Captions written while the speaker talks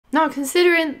Now,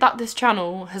 considering that this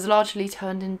channel has largely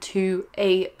turned into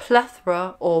a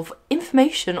plethora of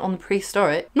information on the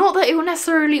prehistoric, not that it will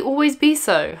necessarily always be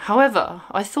so, however,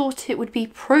 I thought it would be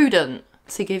prudent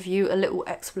to give you a little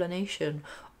explanation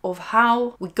of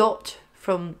how we got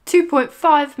from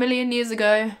 2.5 million years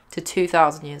ago to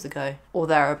 2,000 years ago, or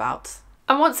thereabouts.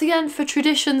 And once again, for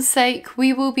tradition's sake,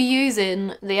 we will be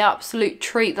using the absolute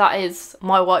treat that is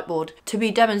my whiteboard to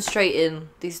be demonstrating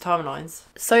these timelines.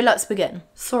 So let's begin.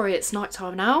 Sorry, it's night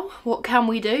time now. What can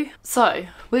we do? So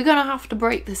we're gonna have to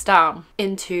break this down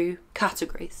into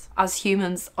categories, as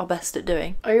humans are best at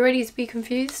doing. Are you ready to be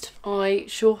confused? I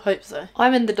sure hope so.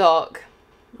 I'm in the dark,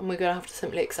 and we're gonna have to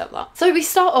simply accept that. So we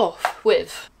start off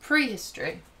with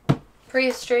prehistory.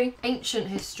 Prehistory, ancient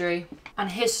history,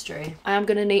 and history. I am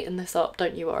going to neaten this up,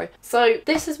 don't you worry. So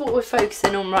this is what we're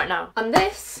focusing on right now. And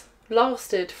this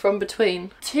lasted from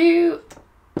between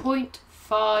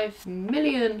 2.5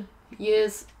 million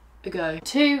years ago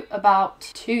to about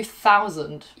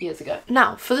 2,000 years ago.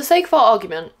 Now, for the sake of our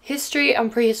argument, history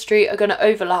and prehistory are going to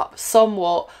overlap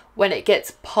somewhat when it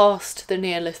gets past the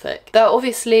Neolithic. There are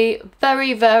obviously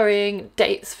very varying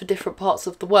dates for different parts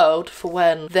of the world for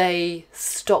when they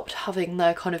stopped having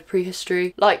their kind of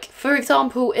prehistory. Like, for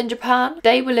example, in Japan,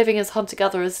 they were living as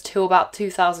hunter-gatherers till about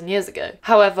 2,000 years ago.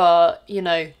 However, you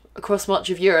know, across much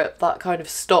of Europe, that kind of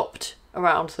stopped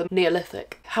around the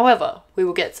Neolithic. However, we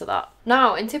will get to that.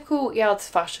 Now, in typical Yad's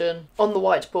fashion, on the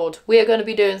whiteboard, we are going to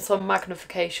be doing some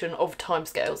magnification of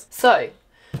timescales. So,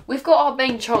 we've got our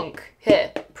main chunk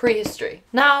here, prehistory.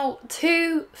 Now,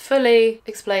 to fully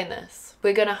explain this,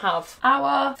 we're going to have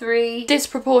our 3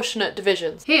 disproportionate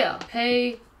divisions. Here,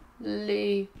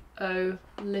 Palaeolithic.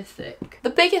 The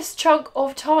biggest chunk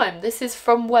of time. This is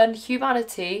from when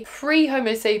humanity,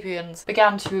 pre-Homo sapiens,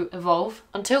 began to evolve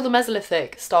until the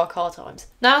Mesolithic, star-car times.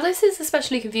 Now, this is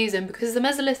especially confusing because the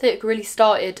Mesolithic really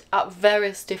started at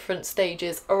various different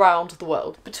stages around the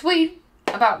world. Between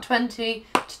about 20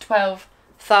 to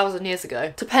 12,000 years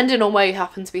ago, depending on where you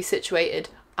happen to be situated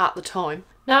at the time.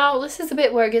 Now, this is the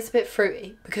bit where it gets a bit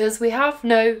fruity because we have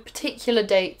no particular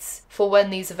dates for when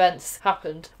these events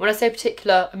happened. When I say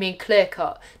particular, I mean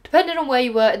clear-cut. Depending on where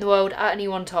you were in the world at any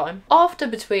one time, after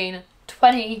between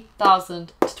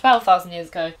 20,000 to 12,000 years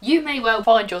ago, you may well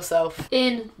find yourself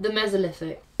in the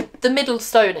Mesolithic, the Middle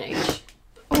Stone Age.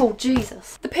 Oh,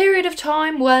 Jesus. The period of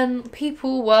time when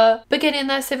people were beginning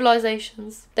their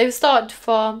civilizations. They were starting to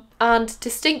farm and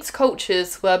distinct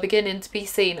cultures were beginning to be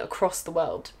seen across the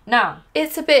world. Now,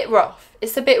 it's a bit rough.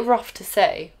 It's a bit rough to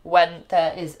say when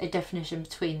there is a definition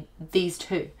between these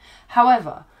two.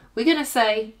 However, we're going to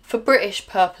say, for British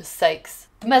purpose sakes,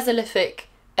 the Mesolithic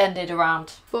ended around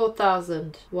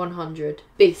 4,100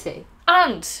 BC.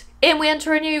 And in we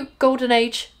enter a new golden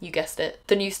age, you guessed it,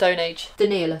 the new Stone Age, the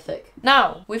Neolithic.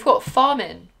 Now, we've got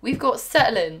farming, we've got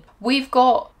settling, we've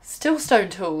got still stone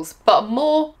tools, but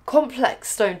more complex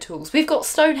stone tools. We've got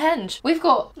Stonehenge. We've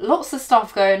got lots of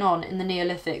stuff going on in the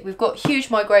Neolithic. We've got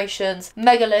huge migrations,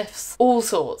 megaliths, all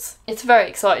sorts. It's a very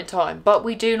exciting time, but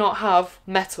we do not have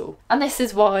metal. And this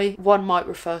is why one might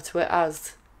refer to it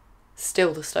as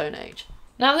still the Stone Age.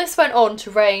 Now, this went on to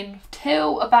reign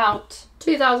till about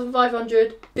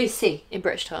 2,500 BC in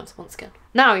British terms, once again.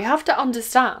 Now, you have to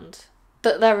understand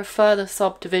that there are further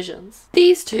subdivisions.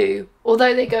 These two,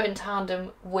 although they go in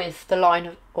tandem with the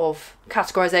line of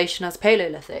categorisation as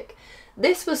Palaeolithic,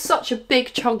 this was such a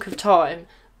big chunk of time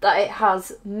that it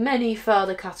has many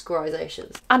further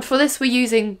categorisations. And for this, we're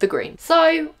using the green.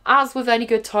 So, as with any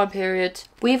good time period,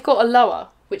 we've got a lower,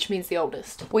 which means the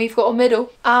oldest. We've got a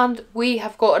middle, and we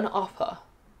have got an upper,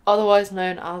 otherwise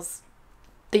known as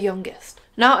the youngest.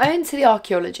 Now, owing to the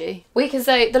archaeology, we can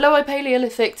say the Lower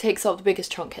Palaeolithic takes up the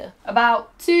biggest chunk here.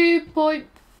 About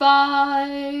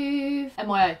 2.5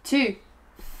 MYO to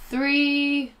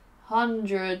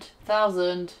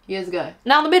 300,000 years ago.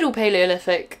 Now, the Middle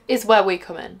Palaeolithic is where we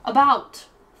come in. About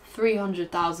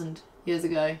 300,000 years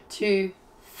ago to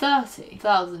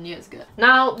 30,000 years ago.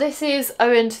 Now, this is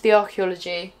owing to the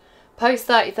archaeology. Post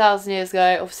 30,000 years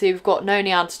ago, obviously we've got no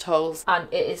Neanderthals and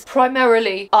it is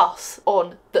primarily us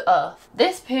on the earth.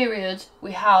 This period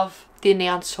we have the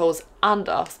Neanderthals and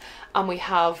us, and we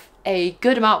have a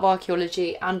good amount of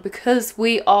archaeology, and because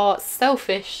we are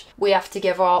selfish, we have to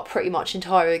give our pretty much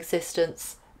entire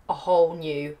existence a whole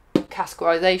new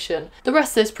categorisation. The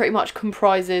rest of this pretty much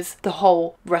comprises the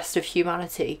whole rest of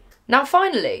humanity. Now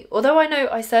finally, although I know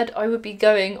I said I would be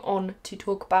going on to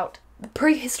talk about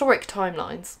prehistoric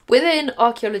timelines. Within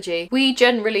archaeology, we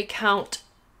generally count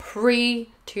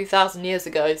pre-2000 years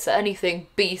ago, so anything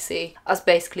BC, as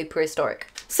basically prehistoric.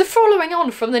 So following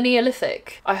on from the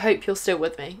Neolithic, I hope you're still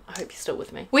with me. I hope you're still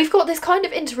with me. We've got this kind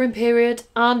of interim period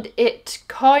and it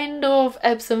kind of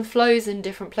ebbs and flows in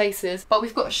different places, but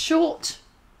we've got a short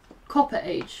Copper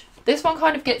Age. This one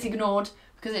kind of gets ignored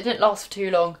because it didn't last for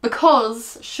too long,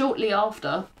 because shortly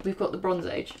after we've got the Bronze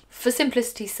Age. For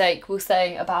simplicity's sake, we'll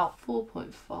say about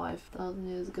 4.5 thousand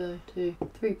years ago to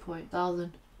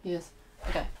 3,000 years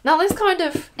ago. Now this kind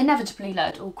of inevitably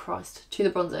led, oh Christ, to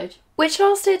the Bronze Age, which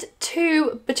lasted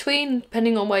between,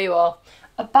 depending on where you are,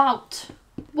 about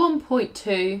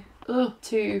 1.2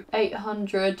 to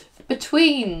 800,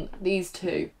 between these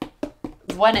two,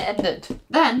 when it ended.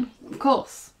 Then, of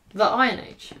course, the Iron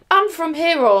Age. And from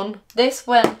here on, this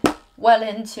went well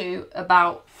into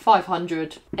about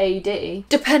 500 AD,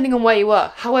 depending on where you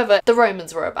were. However, the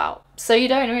Romans were about, so you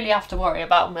don't really have to worry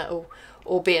about metal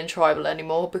or being tribal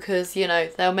anymore, because, you know,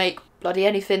 they'll make bloody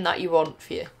anything that you want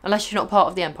for you. Unless you're not part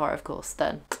of the empire, of course,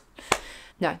 then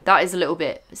no, that is a little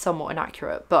bit somewhat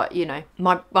inaccurate, but you know,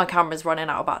 my camera's running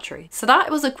out of battery. So that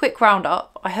was a quick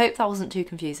roundup. I hope that wasn't too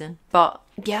confusing, but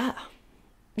yeah,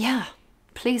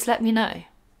 please let me know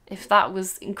if that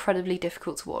was incredibly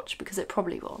difficult to watch, because it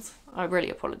probably was. I really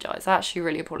apologise. I actually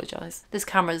really apologise. This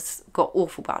camera's got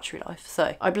awful battery life,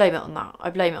 so I blame it on that.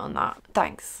 I blame it on that.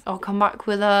 Thanks. I'll come back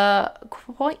with a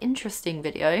quite interesting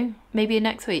video, maybe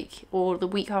next week or the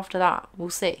week after that. We'll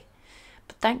see.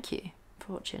 But thank you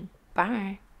for watching.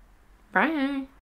 Bye. Bye.